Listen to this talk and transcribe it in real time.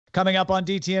Coming up on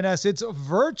DTNS, it's a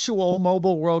virtual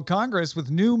Mobile World Congress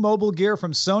with new mobile gear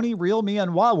from Sony, Realme,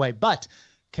 and Huawei. But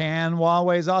can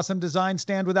Huawei's awesome design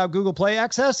stand without Google Play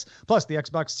access? Plus, the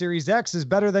Xbox Series X is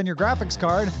better than your graphics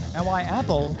card, and why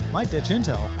Apple might ditch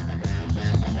Intel.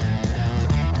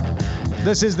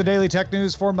 This is the Daily Tech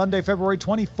News for Monday, February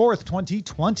 24th,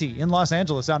 2020. In Los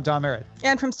Angeles, I'm Tom Merritt.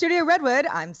 And from Studio Redwood,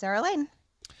 I'm Sarah Lane.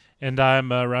 And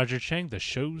I'm Roger Chang, the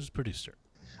show's producer.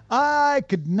 I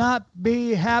could not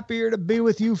be happier to be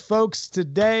with you folks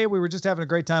today. We were just having a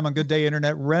great time on Good Day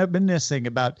Internet, reminiscing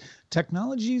about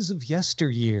technologies of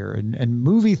yesteryear and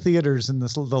movie theaters and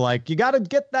the like. You got to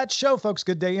get that show, folks.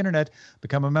 Good Day Internet.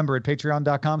 Become a member at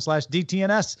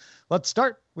patreon.com/DTNS. Let's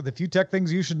start with a few tech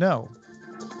things you should know.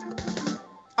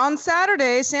 On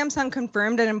Saturday, Samsung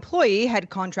confirmed an employee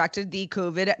had contracted the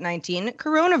COVID-19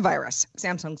 coronavirus.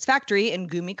 Samsung's factory in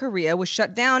Gumi, Korea was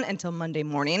shut down until Monday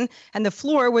morning, and the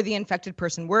floor where the infected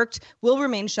person worked will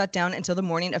remain shut down until the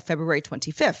morning of February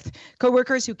 25th.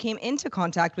 Coworkers who came into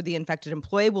contact with the infected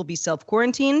employee will be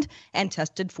self-quarantined and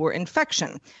tested for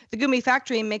infection. The Gumi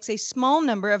factory makes a small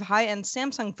number of high-end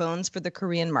Samsung phones for the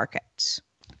Korean market.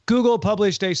 Google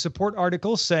published a support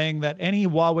article saying that any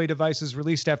Huawei devices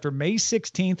released after May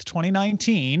 16th,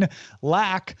 2019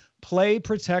 lack Play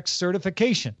Protect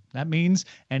certification. That means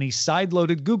any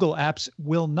side-loaded Google apps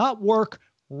will not work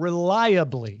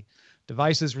reliably.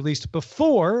 Devices released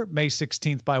before May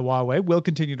 16th by Huawei will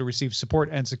continue to receive support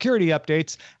and security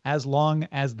updates as long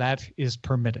as that is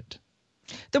permitted.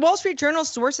 The Wall Street Journal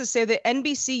sources say that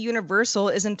NBC Universal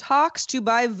is in talks to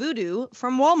buy Vudu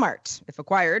from Walmart. If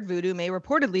acquired, Vudu may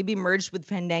reportedly be merged with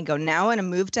Fandango Now in a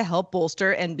move to help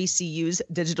bolster NBCU's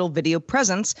digital video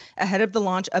presence ahead of the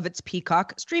launch of its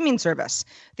Peacock streaming service.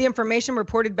 The information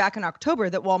reported back in October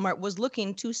that Walmart was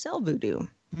looking to sell Vudu.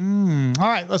 All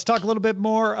right, let's talk a little bit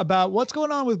more about what's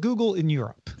going on with Google in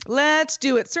Europe. Let's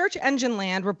do it. Search Engine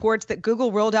Land reports that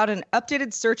Google rolled out an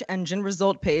updated search engine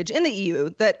result page in the EU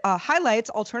that highlights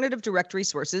alternative directory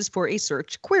sources for a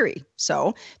search query.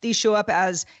 So these show up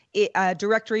as a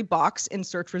directory box in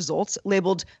search results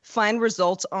labeled Find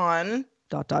Results on ...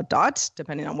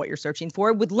 depending on what you're searching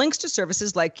for, with links to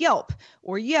services like Yelp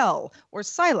or Yell or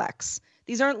Silex.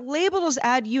 These aren't labeled as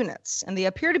ad units, and they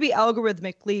appear to be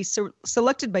algorithmically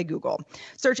selected by Google.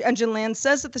 Search Engine Land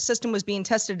says that the system was being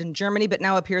tested in Germany, but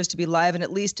now appears to be live in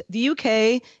at least the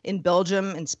UK, in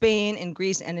Belgium, in Spain, in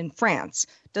Greece, and in France.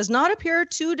 Does not appear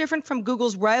too different from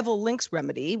Google's rival links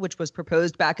remedy, which was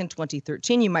proposed back in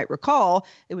 2013. You might recall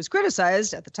it was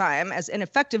criticized at the time as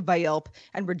ineffective by Yelp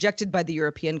and rejected by the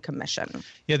European Commission.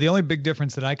 Yeah, the only big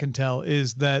difference that I can tell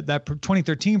is that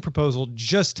 2013 proposal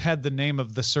just had the name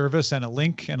of the service and a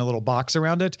link and a little box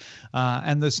around it.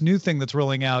 And this new thing that's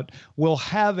rolling out will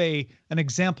have an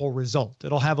example result.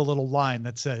 It'll have a little line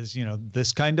that says,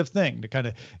 this kind of thing to kind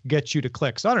of get you to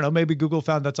click. So I don't know, maybe Google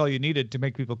found that's all you needed to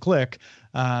make people click.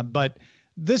 But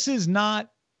this is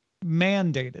not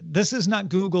mandated. This is not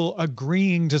Google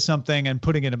agreeing to something and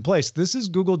putting it in place. This is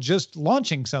Google just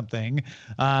launching something,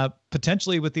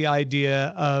 potentially with the idea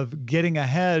of getting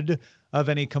ahead of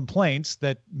any complaints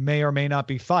that may or may not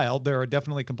be filed. There are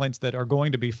definitely complaints that are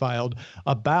going to be filed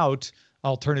about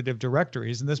alternative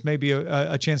directories, and this may be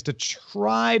a chance to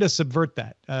try to subvert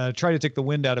that, try to take the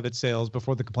wind out of its sails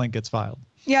before the complaint gets filed.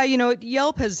 Yeah,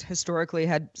 Yelp has historically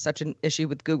had such an issue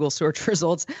with Google search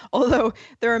results, although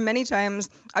there are many times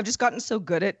I've just gotten so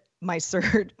good at my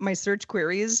search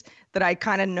queries that I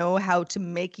kind of know how to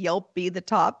make Yelp be the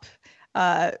top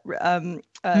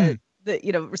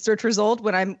the search result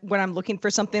when I'm looking for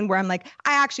something where I'm like,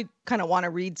 I actually kind of want to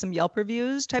read some Yelp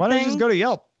reviews type thing. Why don't you just go to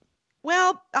Yelp?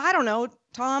 Well, I don't know,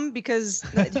 Tom, because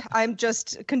I'm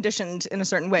just conditioned in a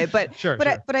certain way. But sure.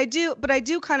 I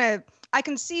do kind of, I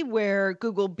can see where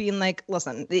Google being like,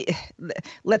 listen,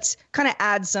 let's kind of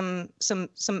add some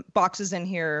boxes in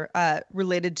here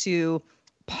related to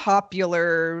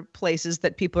popular places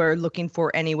that people are looking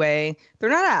for anyway. They're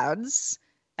not ads.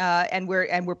 And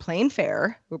we're playing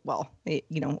fair, well,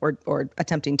 or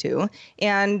attempting to.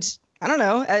 And I don't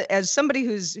know, as somebody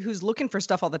who's looking for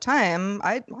stuff all the time,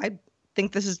 I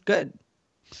think this is good.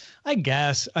 I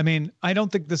guess. I mean, I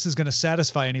don't think this is going to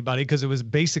satisfy anybody because it was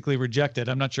basically rejected.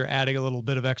 I'm not sure adding a little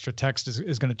bit of extra text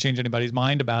is going to change anybody's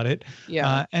mind about it.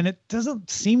 Yeah. And it doesn't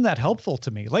seem that helpful to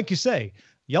me. Like you say,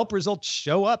 Yelp results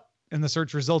show up in the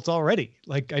search results already.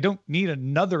 Like, I don't need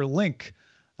another link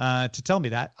to tell me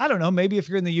that. I don't know. Maybe if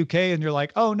you're in the UK and you're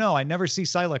like, oh no, I never see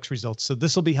Silex results, so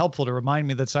this will be helpful to remind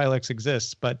me that Silex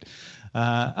exists. But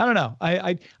I don't know.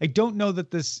 I don't know that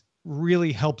this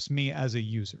really helps me as a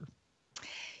user.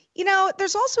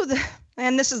 There's also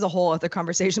and this is a whole other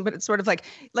conversation, but it's sort of like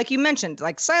you mentioned,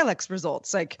 like Silex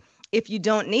results. Like If you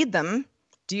don't need them,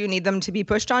 do you need them to be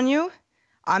pushed on you?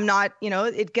 I'm not,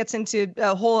 it gets into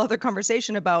a whole other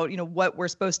conversation about, what we're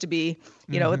supposed to be,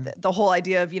 the whole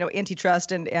idea of,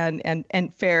 antitrust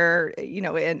and fair,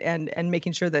 and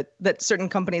making sure that certain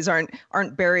companies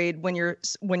aren't buried when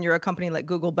you're a company like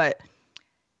Google. But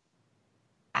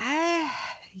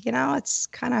it's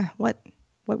kind of what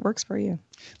works for you.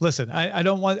 Listen,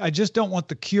 I just don't want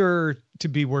the cure to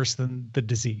be worse than the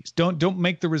disease. Don't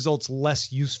make the results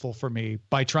less useful for me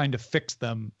by trying to fix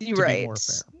them to be more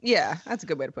fair. Yeah, that's a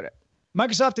good way to put it.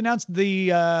 Microsoft announced the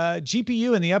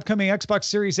GPU in the upcoming Xbox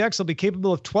Series X will be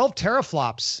capable of 12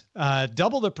 teraflops,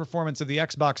 double the performance of the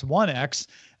Xbox One X,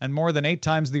 and more than 8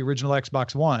 times the original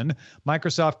Xbox One.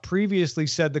 Microsoft previously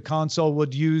said the console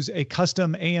would use a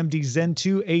custom AMD Zen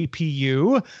 2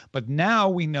 APU, but now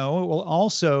we know it will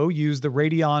also use the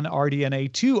Radeon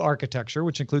RDNA 2 architecture,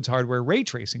 which includes hardware ray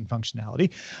tracing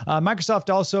functionality.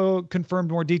 Microsoft also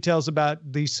confirmed more details about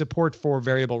the support for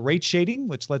variable rate shading,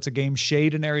 which lets a game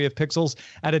shade an area of pixels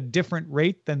at a different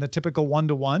rate than the typical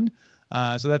 1-to-1.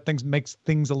 So that makes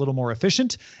things a little more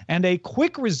efficient. And a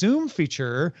quick resume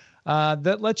feature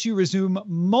that lets you resume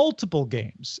multiple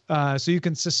games. So you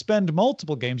can suspend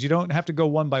multiple games. You don't have to go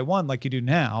one by one like you do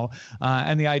now.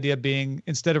 And the idea being,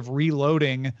 instead of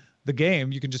reloading the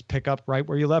game, you can just pick up right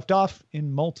where you left off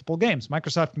in multiple games.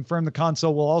 Microsoft confirmed the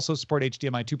console will also support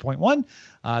HDMI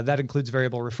 2.1. That includes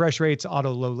variable refresh rates, auto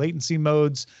low latency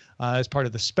modes as part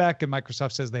of the spec. And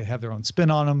Microsoft says they have their own spin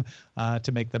on them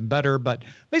to make them better. But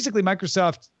basically,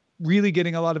 Microsoft really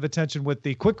getting a lot of attention with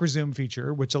the quick resume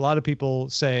feature, which a lot of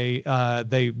people say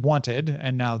they wanted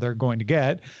and now they're going to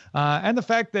get. And the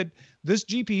fact that this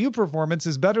GPU performance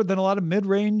is better than a lot of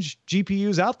mid-range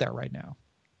GPUs out there right now.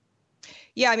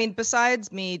 Yeah, I mean, besides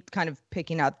me kind of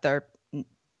picking out their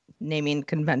naming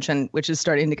convention, which is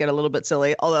starting to get a little bit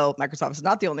silly, although Microsoft is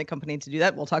not the only company to do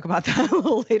that. We'll talk about that a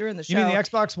little later in the show. You mean the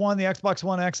Xbox One, the Xbox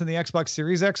One X, and the Xbox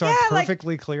Series X aren't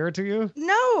perfectly clear to you?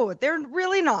 No, they're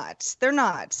really not. They're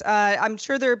not. I'm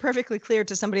sure they're perfectly clear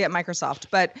to somebody at Microsoft.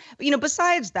 But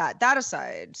besides that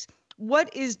aside,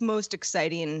 what is most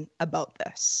exciting about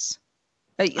this?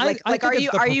 Are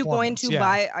you going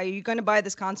to buy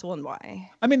this console, and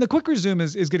why? I mean, the quick resume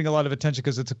is getting a lot of attention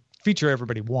because it's a feature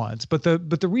everybody wants. But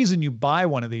the reason you buy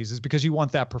one of these is because you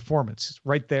want that performance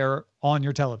right there on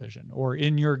your television or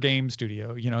in your game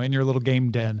studio, in your little game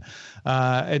den.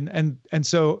 And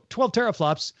so 12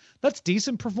 teraflops, that's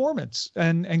decent performance,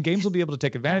 and games will be able to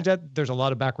take advantage of that. There's a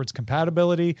lot of backwards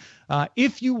compatibility.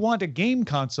 If you want a game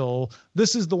console,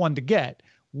 this is the one to get.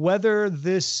 Whether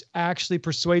this actually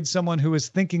persuades someone who is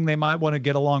thinking they might want to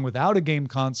get along without a game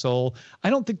console, I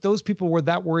don't think those people were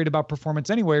that worried about performance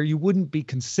anyway, or you wouldn't be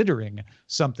considering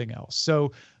something else.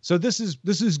 So this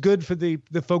is good for the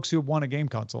folks who want a game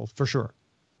console for sure.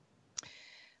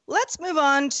 Let's move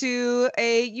on to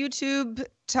a YouTube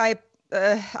type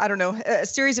a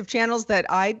series of channels that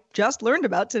I just learned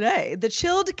about today. The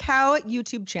Chilled Cow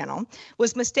YouTube channel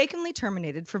was mistakenly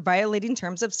terminated for violating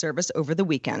terms of service over the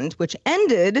weekend, which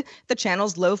ended the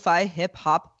channel's lo-fi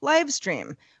hip-hop live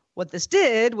stream. What this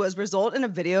did was result in a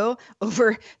video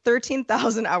over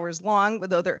 13,000 hours long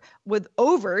with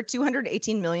over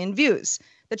 218 million views.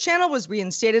 The channel was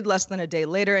reinstated less than a day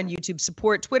later, and YouTube's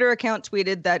support Twitter account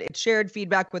tweeted that it shared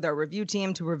feedback with our review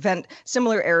team to prevent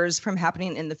similar errors from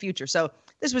happening in the future. So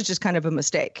this was just kind of a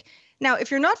mistake. Now,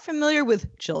 if you're not familiar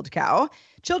with Chilled Cow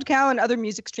and other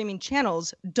music streaming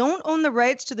channels don't own the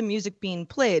rights to the music being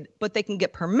played, but they can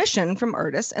get permission from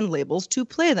artists and labels to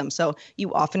play them. So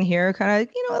you often hear kind of,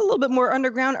 a little bit more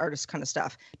underground artist kind of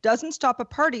stuff. Doesn't stop a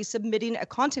party submitting a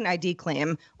content ID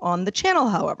claim on the channel,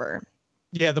 however.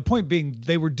 Yeah, the point being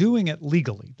they were doing it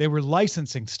legally. They were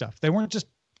licensing stuff. They weren't just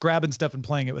grabbing stuff and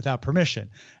playing it without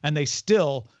permission. And they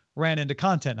still ran into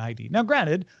content ID. Now,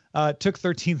 granted, took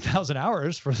 13,000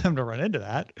 hours for them to run into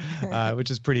that, which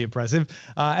is pretty impressive.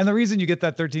 And the reason you get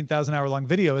that 13,000 hour long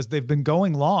video is they've been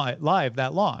going live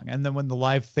that long. And then when the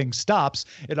live thing stops,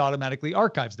 it automatically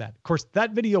archives that. Of course,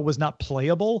 that video was not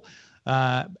playable.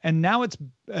 And now it's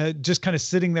just kind of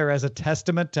sitting there as a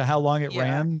testament to how long it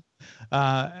ran.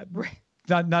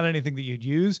 Not anything that you'd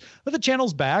use, but the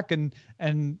channel's back and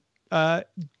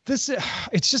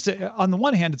it's just on the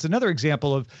one hand, it's another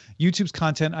example of YouTube's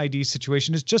content ID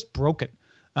situation is just broken.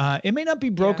 It may not be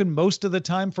broken most of the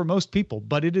time for most people,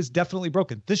 but it is definitely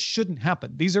broken. This shouldn't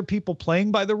happen. These are people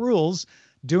playing by the rules,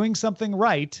 doing something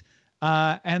right.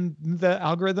 And the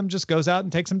algorithm just goes out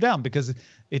and takes them down because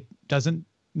it doesn't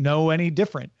know any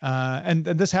different. And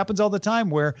this happens all the time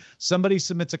where somebody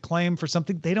submits a claim for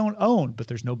something they don't own, but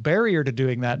there's no barrier to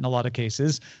doing that in a lot of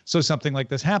cases. So something like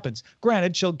this happens.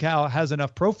 Granted, Chilled Cow has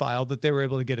enough profile that they were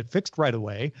able to get it fixed right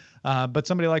away. But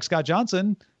somebody like Scott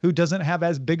Johnson, who doesn't have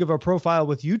as big of a profile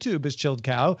with YouTube as Chilled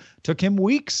Cow, took him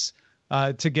weeks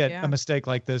to get a mistake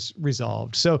like this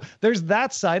resolved. So there's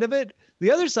that side of it. The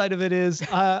other side of it is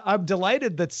I'm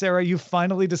delighted that, Sarah, you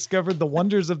finally discovered the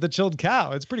wonders of the Chilled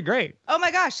Cow. It's pretty great. Oh my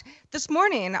gosh. This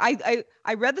morning I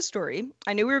read the story.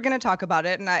 I knew we were going to talk about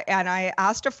it. And I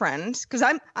asked a friend, because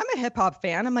I'm a hip hop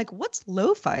fan. I'm like, what's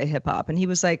lo-fi hip hop? And he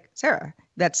was like, Sarah,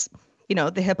 that's,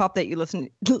 the hip hop that you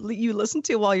listen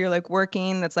to while you're like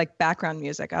working. That's like background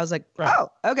music. I was like, oh,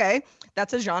 okay.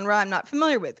 That's a genre I'm not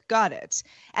familiar with. Got it.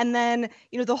 And then,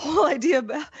 the whole idea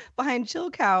behind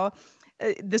Chilled Cow,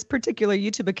 this particular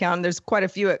YouTube account, there's quite a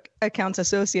few accounts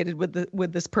associated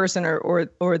with this person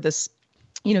or this,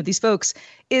 these folks,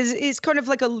 is kind of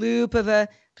like a loop of a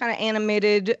kind of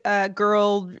animated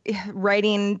girl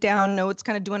writing down notes,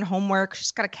 kind of doing homework.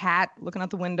 She's got a cat looking out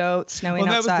the window. It's snowing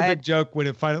outside. That was the big joke when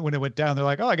it went down. They're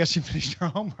like, oh, I guess she finished her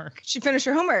homework. She finished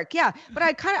her homework. Yeah.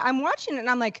 But I'm watching it and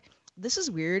I'm like, this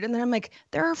is weird. And then I'm like,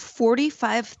 there are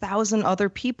 45,000 other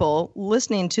people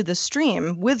listening to the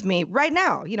stream with me right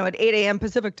now, at 8 a.m.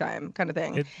 Pacific time kind of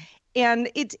thing. And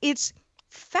it's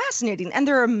fascinating. And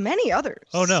there are many others.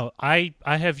 Oh, no, I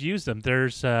have used them.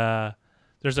 There's a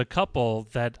couple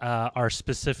that are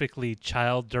specifically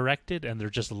child directed, and they're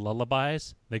just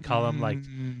lullabies. They call them like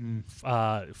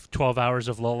 12 hours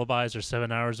of lullabies or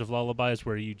 7 hours of lullabies,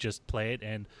 where you just play it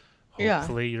and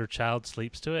hopefully your child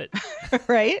sleeps to it.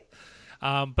 Right.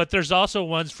 But there's also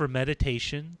ones for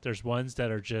meditation. There's ones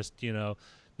that are just,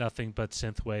 nothing but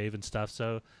synthwave and stuff.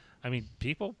 So, I mean,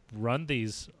 people run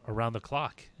these around the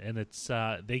clock, and it's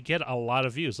they get a lot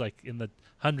of views, like in the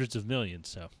hundreds of millions.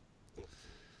 So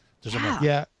there's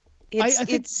yeah. I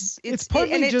think it's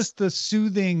partly just the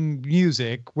soothing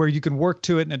music where you can work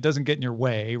to it and it doesn't get in your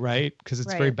way, right? Because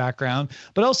it's very background,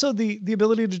 but also the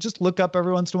ability to just look up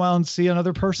every once in a while and see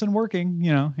another person working.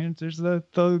 And there's the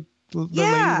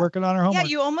lady working on her homework. Yeah,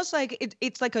 you almost like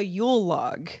it's like a Yule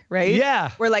log, right?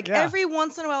 Yeah. Where every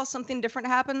once in a while something different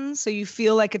happens, so you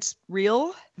feel like it's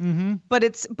real, but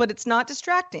it's not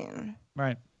distracting.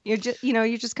 Right. You're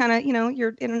just kind of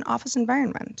you're in an office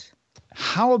environment.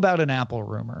 How about an Apple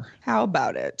rumor? How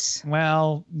about it?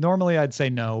 Well, normally I'd say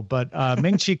no, but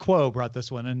Ming-Chi Kuo brought this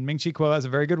one, and Ming-Chi Kuo has a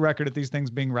very good record at these things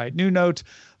being right. New note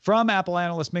from Apple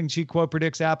analyst Ming-Chi Kuo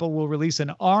predicts Apple will release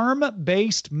an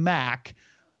ARM-based Mac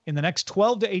in the next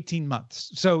 12 to 18 months.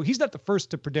 So he's not the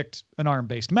first to predict an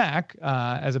ARM-based Mac.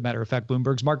 As a matter of fact,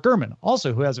 Bloomberg's Mark Gurman,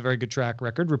 also who has a very good track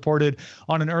record, reported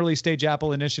on an early-stage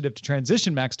Apple initiative to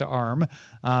transition Macs to ARM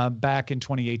back in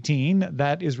 2018.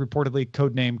 That is reportedly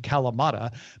codenamed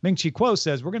Kalamata. Ming-Chi Kuo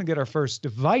says, we're going to get our first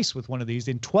device with one of these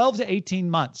in 12 to 18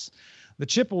 months. The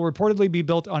chip will reportedly be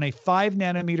built on a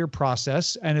 5-nanometer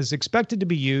process and is expected to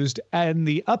be used in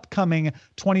the upcoming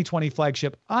 2020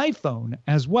 flagship iPhone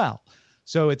as well.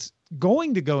 So it's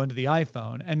going to go into the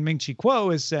iPhone, and Ming-Chi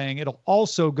Kuo is saying it'll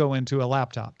also go into a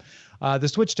laptop. The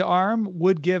switch to ARM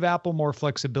would give Apple more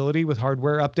flexibility with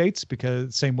hardware updates,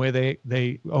 because same way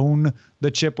they own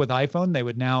the chip with iPhone, they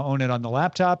would now own it on the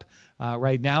laptop.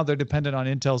 Right now, they're dependent on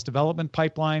Intel's development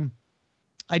pipeline.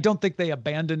 I don't think they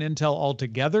abandon Intel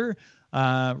altogether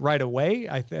right away.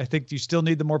 I think you still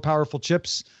need the more powerful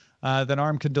chips than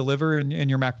ARM can deliver in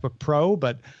your MacBook Pro,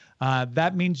 but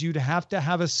that means you'd have to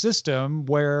have a system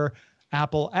where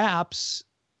Apple apps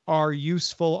are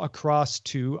useful across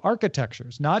two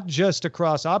architectures, not just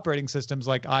across operating systems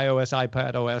like iOS,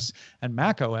 iPadOS, and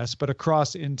macOS, but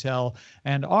across Intel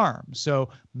and ARM. So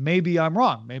maybe I'm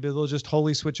wrong. Maybe they'll just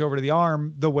wholly switch over to the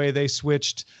ARM the way they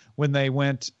switched when they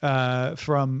went to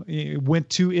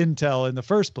Intel in the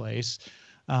first place.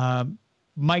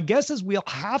 My guess is we'll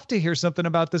have to hear something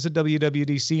about this at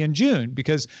WWDC in June,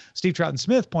 because Steve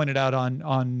Troughton-Smith pointed out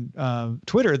on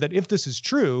Twitter that if this is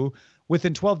true,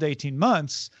 within 12 to 18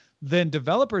 months, then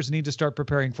developers need to start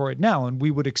preparing for it now. And we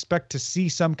would expect to see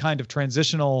some kind of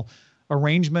transitional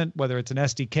arrangement, whether it's an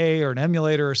SDK or an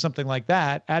emulator or something like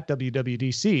that, at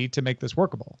WWDC to make this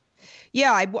workable.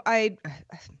 Yeah,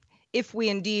 if we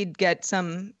indeed get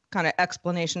some kind of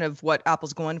explanation of what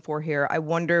Apple's going for here, I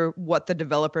wonder what the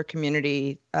developer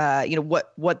community,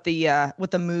 what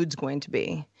the mood's going to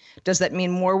be. Does that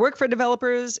mean more work for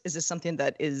developers? Is this something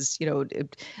that is,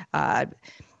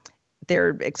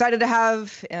 they're excited to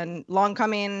have and long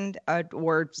coming,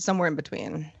 or somewhere in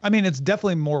between? I mean, it's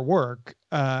definitely more work.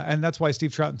 And that's why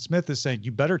Steve Troughton-Smith is saying,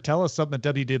 you better tell us something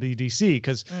at WWDC,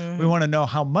 because we want to know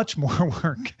how much more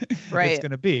work it's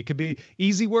going to be. It could be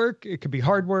easy work. It could be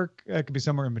hard work. It could be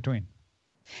somewhere in between.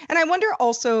 And I wonder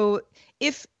also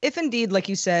if indeed, like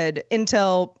you said,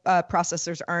 Intel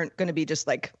processors aren't going to be just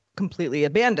like completely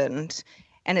abandoned,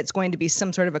 and it's going to be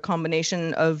some sort of a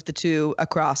combination of the two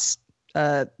across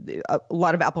a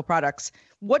lot of Apple products.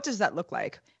 What does that look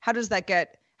like? How does that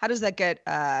get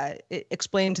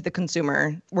explained to the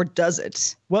consumer, or does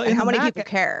it? Well, and how many people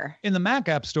care? In the Mac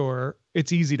App Store,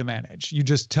 it's easy to manage. You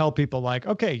just tell people like,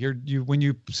 okay, when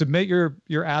you submit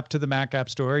your app to the Mac App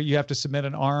Store, you have to submit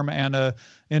an ARM and a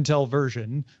Intel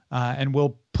version, and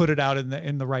we'll put it out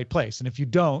in the right place. And if you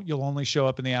don't, you'll only show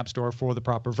up in the App Store for the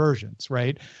proper versions,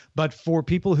 right? But for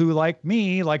people who, like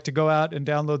me, like to go out and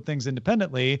download things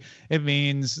independently, it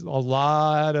means a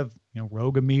lot of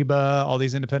Rogue Amoeba, all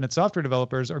these independent software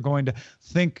developers are going to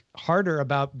think harder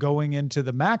about going into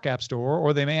the Mac App Store,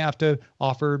 or they may have to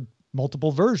offer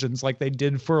multiple versions like they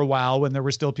did for a while when there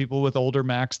were still people with older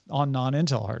Macs on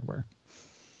non-Intel hardware.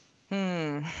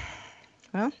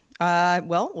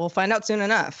 Well, we'll find out soon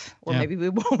enough, or maybe we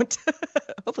won't.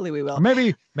 Hopefully we will. Or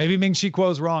maybe Ming-Chi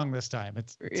Kuo's wrong this time.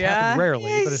 It's happened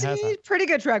rarely, but it has happened. Pretty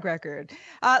good track record.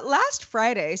 Last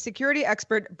Friday, security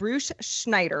expert Bruce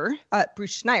Schneier,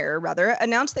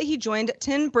 announced that he joined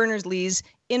Tim Berners-Lee's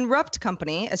Inrupt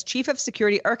company as chief of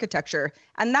security architecture,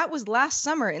 and that was last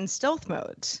summer in stealth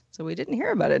mode. So we didn't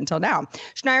hear about it until now.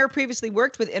 Schneier previously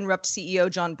worked with Inrupt CEO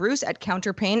John Bruce at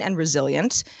Counterpane and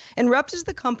Resilient. Inrupt is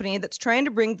the company that's trying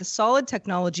to bring the Solid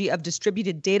technology of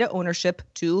distributed data ownership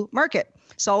to market.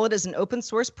 Solid is an open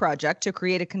source project to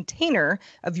create a container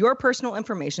of your personal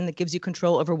information that gives you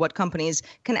control over what companies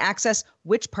can access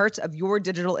which parts of your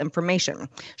digital information.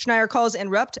 Schneier calls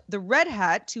Inrupt the Red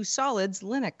Hat to Solid's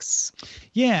Linux.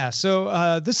 Yeah,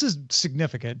 so this is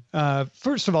significant.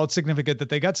 First of all, it's significant that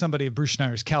they got somebody of Bruce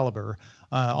Schneier's caliber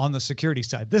on the security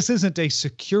side. This isn't a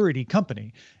security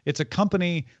company. It's a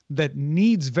company that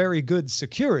needs very good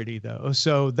security, though.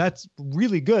 So that's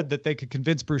really good that they could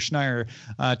convince Bruce Schneier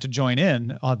to join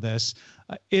in on this.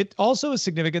 It also is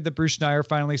significant that Bruce Schneier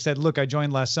finally said, look, I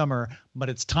joined last summer, but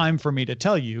it's time for me to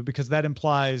tell you, because that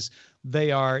implies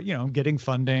they are, getting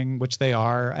funding, which they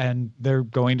are, and they're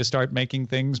going to start making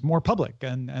things more public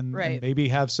and maybe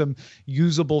have some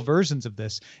usable versions of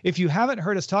this. If you haven't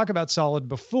heard us talk about Solid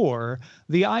before,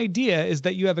 the idea is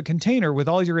that you have a container with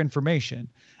all your information,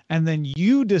 and then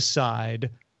you decide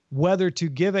whether to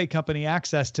give a company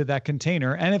access to that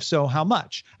container, and if so, how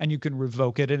much. And you can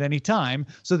revoke it at any time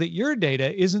so that your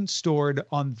data isn't stored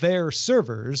on their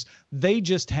servers. They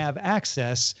just have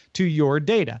access to your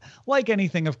data. Like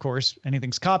anything, of course,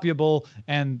 anything's copyable,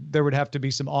 and there would have to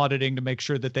be some auditing to make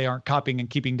sure that they aren't copying and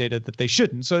keeping data that they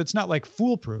shouldn't. So it's not like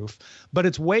foolproof, but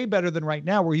it's way better than right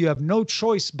now, where you have no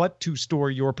choice but to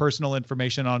store your personal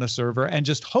information on a server and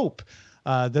just hope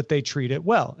that they treat it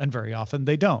well. And very often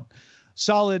they don't.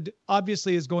 Solid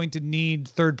obviously is going to need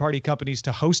third-party companies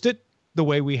to host it, the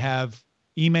way we have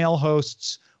email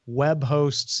hosts, web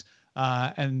hosts,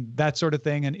 and that sort of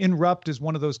thing. And Inrupt is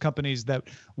one of those companies that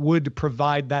would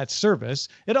provide that service.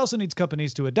 It also needs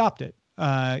companies to adopt it.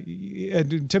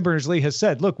 And Tim Berners-Lee has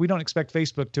said, look, we don't expect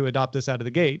Facebook to adopt this out of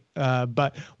the gate,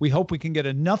 but we hope we can get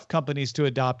enough companies to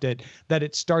adopt it that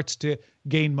it starts to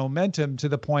gain momentum to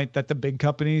the point that the big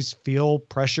companies feel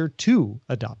pressure to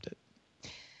adopt it.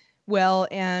 Well,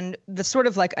 and the sort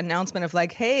of like announcement of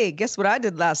like, hey, guess what I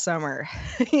did last summer,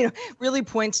 really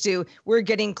points to we're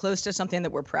getting close to something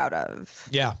that we're proud of.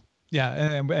 Yeah. Yeah.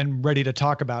 And ready to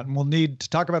talk about. And we'll need to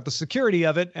talk about the security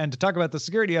of it. And to talk about the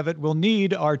security of it, we'll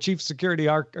need our chief security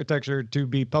architecture to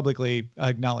be publicly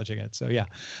acknowledging it. So, yeah.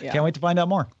 Can't wait to find out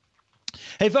more.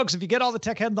 Hey, folks, if you get all the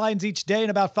tech headlines each day in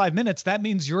about 5 minutes, that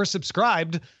means you're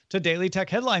subscribed to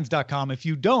dailytechheadlines.com. If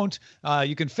you don't,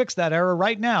 you can fix that error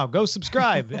right now. Go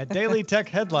subscribe at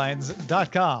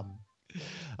dailytechheadlines.com.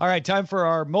 All right, time for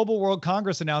our Mobile World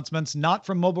Congress announcements, not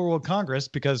from Mobile World Congress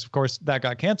because, of course, that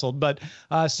got canceled, but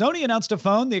Sony announced a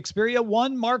phone, the Xperia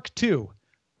 1 Mark II.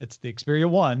 It's the Xperia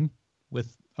 1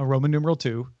 with a Roman numeral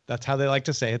 2. That's how they like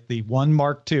to say it, the 1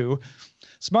 Mark II.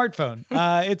 Smartphone.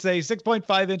 It's a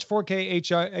 6.5-inch 4K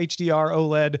HDR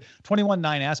OLED,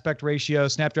 21:9 aspect ratio,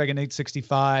 Snapdragon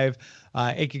 865,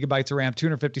 8 gigabytes of RAM,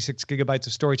 256 gigabytes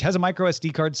of storage. Has a micro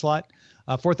SD card slot,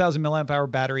 4,000 milliamp hour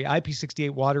battery,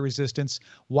 IP68 water resistance,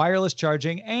 wireless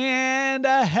charging, and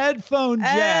a headphone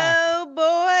jack. Oh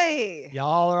boy!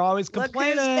 Y'all are always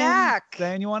complaining,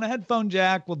 saying you want a headphone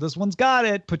jack. Well, this one's got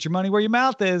it. Put your money where your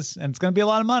mouth is, and it's going to be a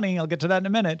lot of money. I'll get to that in a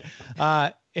minute.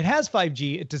 it has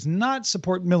 5G. It does not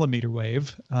support millimeter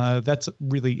wave. That's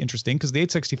really interesting because the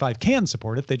 865 can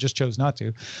support it. They just chose not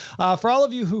to. For all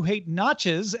of you who hate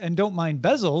notches and don't mind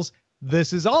bezels,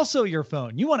 this is also your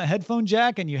phone. You want a headphone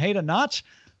jack and you hate a notch?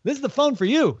 This is the phone for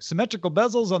you. Symmetrical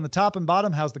bezels on the top and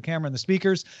bottom house the camera and the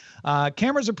speakers.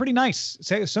 Cameras are pretty nice.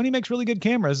 Sony makes really good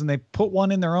cameras, and they put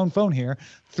one in their own phone here.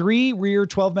 3 rear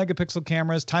 12-megapixel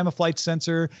cameras, time-of-flight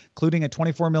sensor, including a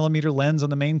 24-millimeter lens on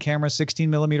the main camera,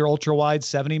 16-millimeter ultra-wide,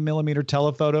 70-millimeter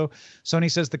telephoto. Sony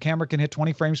says the camera can hit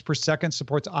 20 frames per second,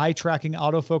 supports eye-tracking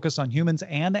autofocus on humans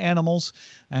and animals,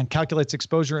 and calculates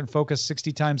exposure and focus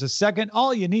 60 times a second.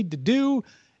 All you need to do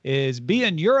is be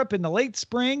in Europe in the late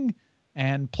spring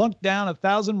and plunk down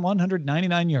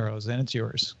 1,199 euros, and it's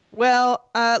yours. Well,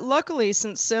 luckily,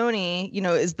 since Sony,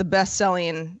 is the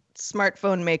best-selling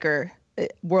smartphone maker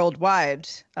worldwide,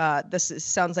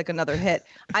 sounds like another hit.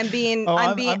 I'm being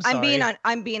unkind.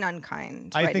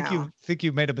 I think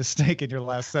you made a mistake in your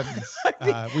last sentence.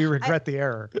 We regret the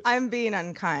error. I'm being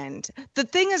unkind. The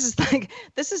thing is like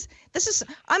this is.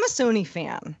 I'm a Sony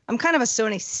fan. I'm kind of a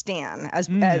Sony stan, as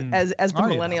the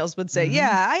millennials would say. Mm-hmm.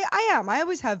 Yeah, I am. I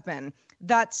always have been.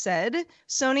 That said,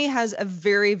 Sony has a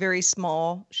very, very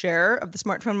small share of the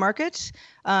smartphone market.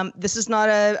 This is not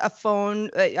a phone.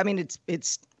 I mean,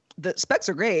 it's the specs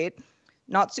are great,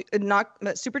 not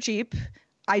super cheap.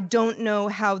 I don't know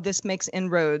how this makes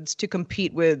inroads to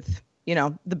compete with,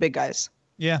 the big guys.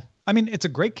 Yeah. I mean, it's a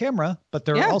great camera, but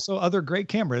there are also other great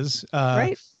cameras.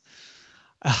 Right.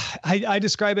 I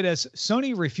describe it as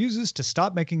Sony refuses to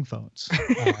stop making phones.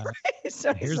 Right.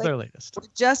 So here's their latest. We're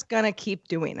just going to keep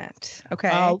doing it.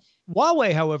 Okay.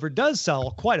 Huawei, however, does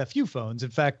sell quite a few phones. In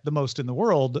fact, the most in the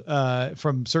world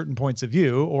from certain points of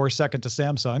view, or second to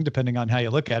Samsung, depending on how you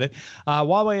look at it.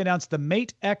 Huawei announced the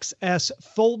Mate XS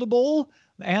Foldable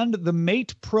and the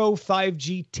Mate Pro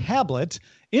 5G tablet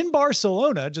in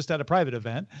Barcelona, just at a private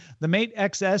event. The Mate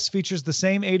XS features the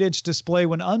same 8-inch display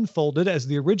when unfolded as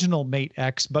the original Mate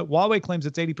X, but Huawei claims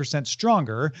it's 80%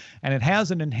 stronger, and it has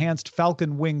an enhanced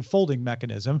Falcon Wing folding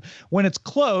mechanism. When it's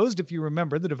closed, if you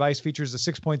remember, the device features a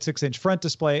 6.6-inch front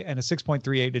display and a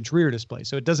 6.38-inch rear display.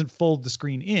 So it doesn't fold the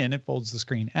screen in, it folds the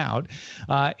screen out.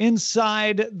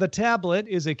 Inside the tablet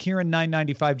is a Kirin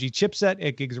 995G chipset,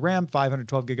 8 gigs of RAM,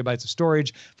 512 gigabytes of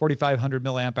storage, 4,500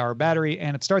 milliamp hour battery,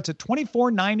 and it starts at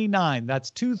 $24.99. That's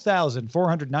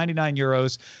 2,499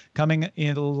 euros, coming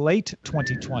in late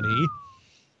 2020.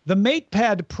 The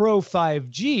MatePad Pro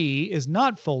 5G is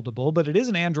not foldable, but it is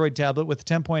an Android tablet with a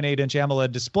 10.8-inch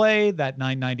AMOLED display, that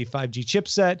 995G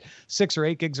chipset, 6 or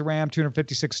 8 gigs of RAM,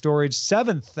 256 storage,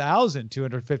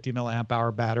 7,250 milliamp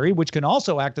hour battery, which can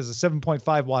also act as a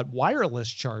 7.5-watt wireless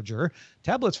charger.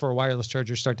 Tablets for a wireless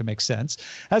charger start to make sense.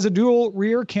 Has a dual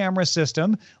rear camera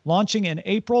system, launching in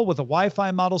April with a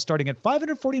Wi-Fi model starting at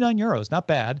 549 euros, not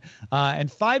bad, and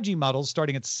 5G models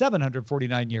starting at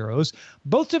 749 euros.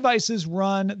 Both devices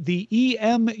run the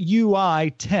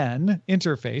EMUI 10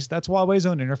 interface, that's Huawei's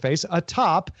own interface,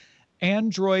 atop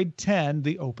Android 10,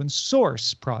 the open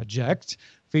source project,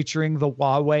 featuring the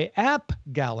Huawei App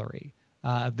Gallery.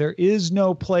 There is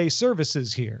no Play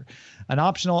services here. An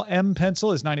optional M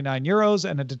Pencil is 99 euros,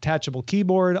 and a detachable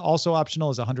keyboard, also optional,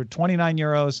 is 129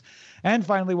 euros. And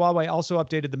finally, Huawei also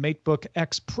updated the MateBook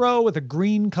X Pro with a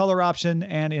green color option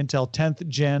and Intel 10th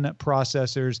gen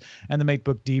processors. And the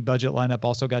MateBook D budget lineup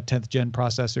also got 10th gen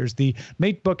processors. The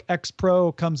MateBook X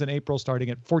Pro comes in April, starting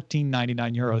at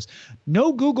 14.99 euros.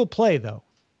 No Google Play, though.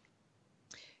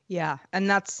 Yeah, and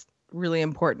that's really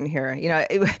important here.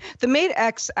 The Mate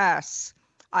XS,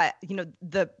 I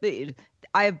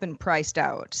have been priced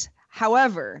out.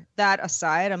 However, that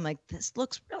aside, I'm like, this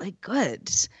looks really good.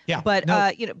 Yeah. But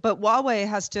but Huawei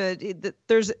has to.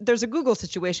 There's a Google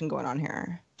situation going on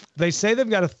here. They say they've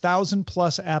got 1,000+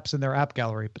 apps in their app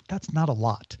gallery, but that's not a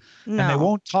lot. No. And they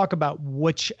won't talk about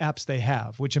which apps they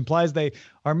have, which implies they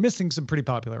are missing some pretty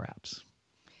popular apps.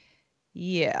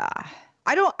 Yeah,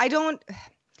 I don't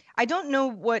know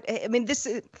what I mean.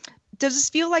 Does this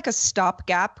feel like a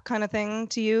stopgap kind of thing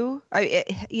to you?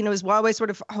 Is Huawei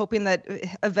sort of hoping that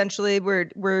eventually we're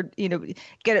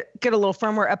get a little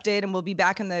firmware update and we'll be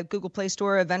back in the Google Play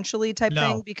Store eventually type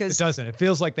thing? Because it doesn't. It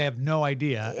feels like they have no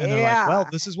idea, and they're like, well,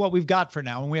 this is what we've got for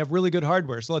now, and we have really good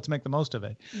hardware, so let's make the most of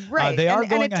it. Right. They are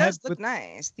going and it ahead does look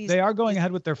nice. They are going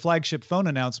ahead with their flagship phone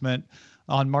announcement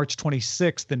on March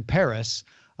 26th in Paris.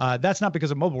 That's not because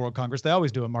of Mobile World Congress. They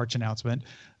always do a March announcement.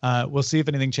 We'll see if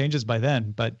anything changes by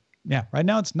then, but yeah, right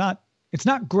now it's not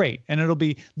great.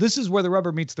 And this is where the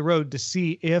rubber meets the road to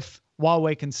see if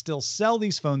Huawei can still sell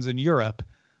these phones in Europe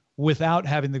without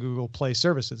having the Google Play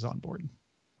services on board.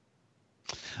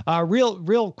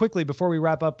 Real quickly before we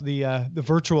wrap up the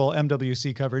virtual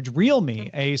MWC coverage, Realme,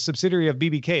 a subsidiary of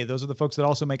BBK, those are the folks that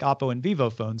also make Oppo and Vivo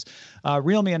phones.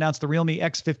 Realme announced the Realme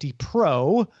X50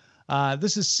 Pro.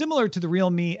 This is similar to the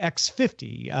Realme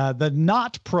X50. The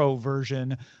not Pro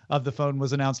version of the phone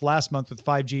was announced last month with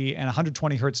 5G and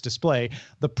 120 hertz display.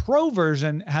 The Pro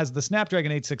version has the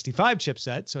Snapdragon 865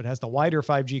 chipset, so it has the wider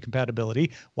 5G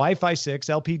compatibility, Wi-Fi 6,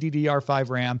 LPDDR5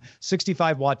 RAM,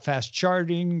 65-watt fast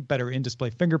charging, better in-display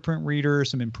fingerprint reader,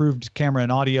 some improved camera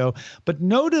and audio. But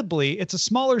notably, it's a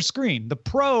smaller screen. The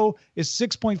Pro is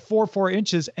 6.44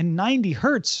 inches and 90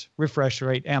 hertz refresh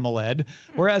rate AMOLED,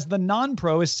 whereas the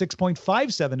non-Pro is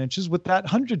 6.57 inches with that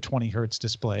 120 hertz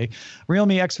display.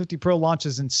 Realme X50 Pro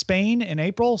launches in Spain in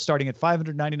April, starting at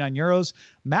 599 euros,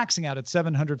 maxing out at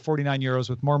 749 euros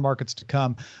with more markets to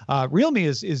come. Realme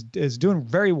is doing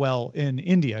very well in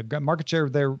India. Market share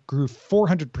there grew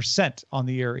 400% on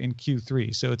the year in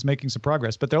Q3, so it's making some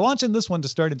progress. But they're launching this one to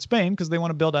start in Spain because they want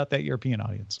to build out that European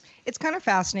audience. It's kind of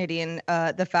fascinating,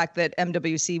 the fact that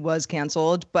MWC was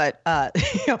canceled, but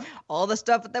all the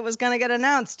stuff that was going to get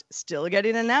announced still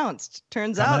getting announced.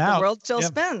 Turns out the world still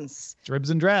spins. Dribs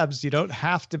and drabs. You don't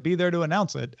have to be there to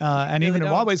announce it. And even in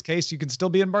Huawei's case, you can still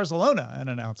be in Barcelona and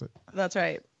announce it. That's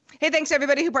right. Hey, thanks to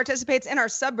everybody who participates in our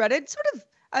subreddit. Sort of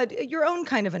your own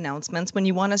kind of announcements when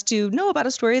you want us to know about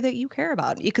a story that you care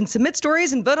about. You can submit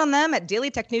stories and vote on them at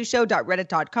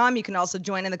dailytechnewsshow.reddit.com. You can also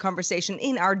join in the conversation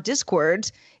in our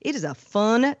Discord. It is a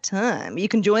fun time. You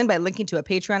can join by linking to a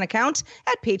Patreon account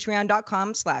at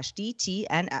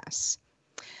patreon.com/DTNS.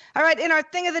 All right, in our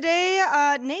thing of the day,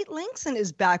 Nate Linkson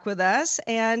is back with us,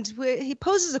 and he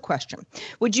poses a question.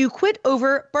 Would you quit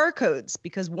over barcodes?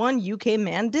 Because one UK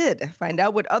man did. Find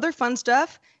out what other fun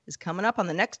stuff is coming up on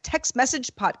the next Text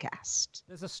Message podcast.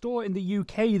 There's a store in the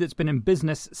UK that's been in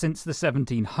business since the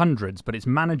 1700s, but its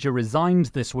manager resigned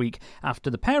this week after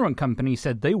the parent company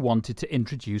said they wanted to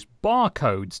introduce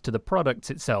barcodes to the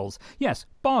products it sells. Yes,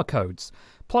 barcodes.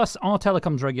 Plus, our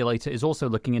telecoms regulator is also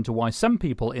looking into why some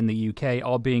people in the UK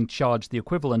are being charged the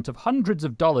equivalent of hundreds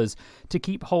of dollars to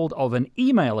keep hold of an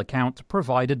email account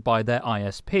provided by their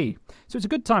ISP. So it's a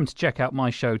good time to check out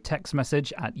my show Text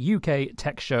Message at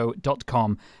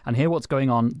uktechshow.com and hear what's going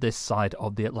on this side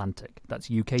of the Atlantic. That's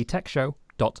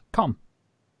uktechshow.com.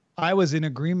 I was in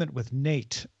agreement with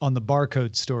Nate on the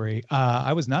barcode story.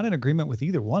 I was not in agreement with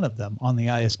either one of them on the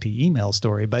ISP email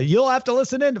story, but you'll have to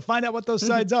listen in to find out what those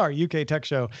sides are,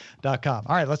 uktechshow.com.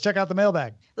 All right, let's check out the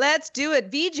mailbag. Let's do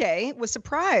it. VJ was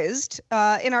surprised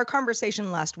in our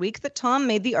conversation last week that Tom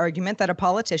made the argument that a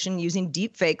politician using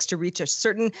deep fakes to reach a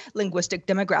certain linguistic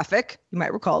demographic, you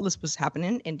might recall this was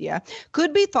happening in India,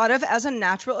 could be thought of as a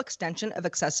natural extension of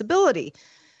accessibility.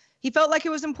 He felt like it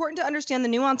was important to understand the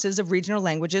nuances of regional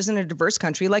languages in a diverse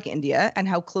country like India and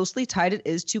how closely tied it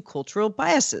is to cultural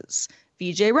biases.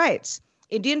 VJ writes,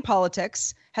 Indian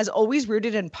politics has always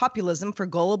rooted in populism for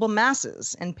gullible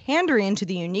masses and pandering to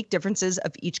the unique differences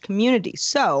of each community.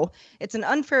 So it's an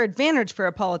unfair advantage for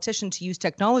a politician to use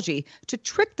technology to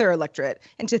trick their electorate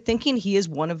into thinking he is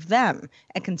one of them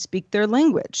and can speak their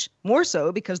language. More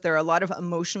so because there's a lot of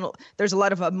emotional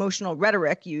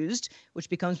rhetoric used, which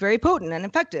becomes very potent and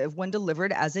effective when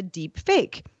delivered as a deep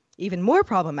fake. Even more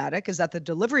problematic is that the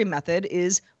delivery method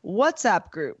is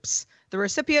WhatsApp groups. The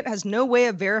recipient has no way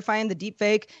of verifying the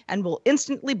deepfake and will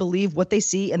instantly believe what they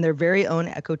see in their very own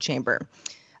echo chamber.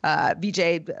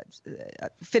 VJ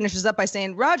finishes up by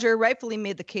saying, Roger rightfully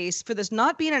made the case for this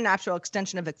not being a natural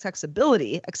extension of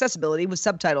accessibility with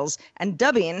subtitles, and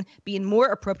dubbing being more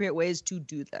appropriate ways to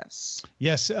do this.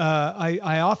 Yes,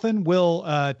 I often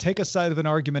will take a side of an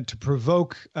argument to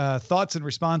provoke thoughts and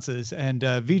responses, and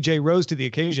VJ rose to the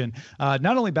occasion,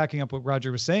 not only backing up what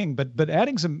Roger was saying, but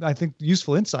adding some, I think,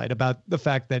 useful insight about the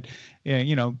fact that,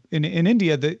 in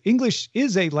India, the English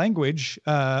is a language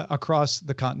across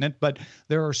the continent, but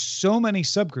there are so many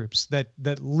subgroups that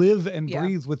live and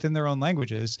breathe within their own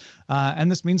languages,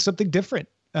 and this means something different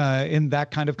in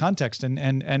that kind of context. And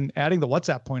adding the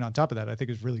WhatsApp point on top of that, I think,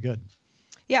 is really good.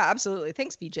 Yeah, absolutely.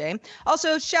 Thanks, VJ.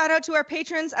 Also, shout out to our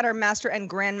patrons at our master and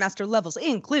grandmaster levels,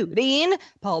 including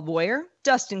Paul Boyer,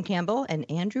 Dustin Campbell, and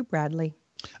Andrew Bradley.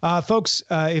 Folks,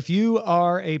 if you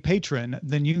are a patron,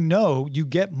 then you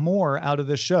get more out of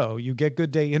this show. You get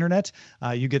Good Day Internet.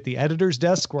 You get the editor's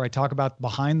desk where I talk about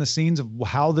behind the scenes of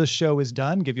how this show is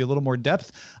done, give you a little more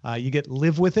depth. You get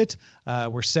Live With It,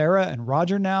 where Sarah and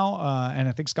Roger now, and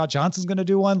I think Scott Johnson's going to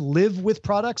do one, live with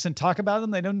products and talk about them.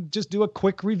 They don't just do a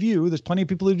quick review. There's plenty of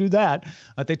people who do that.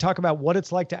 They talk about what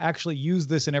it's like to actually use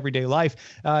this in everyday life.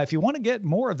 If you want to get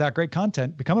more of that great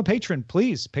content, become a patron,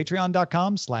 please.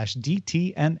 Patreon.com/DT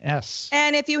DTNS.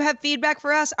 And if you have feedback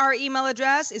for us, our email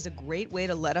address is a great way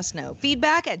to let us know.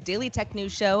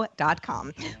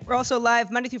 feedback@dailytechnewsshow.com. We're also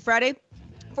live Monday through Friday,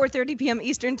 4:30 p.m.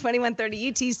 Eastern,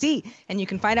 21:30 UTC. And you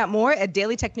can find out more at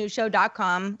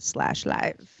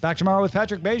dailytechnewsshow.com/live. Back tomorrow with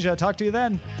Patrick Beja. Talk to you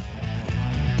then.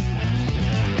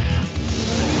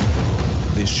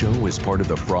 This show is part of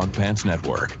the Frog Pants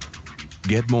Network.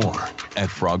 Get more at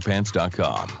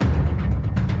frogpants.com.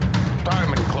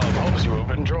 Diamond Club hopes you have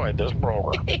enjoyed this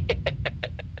program.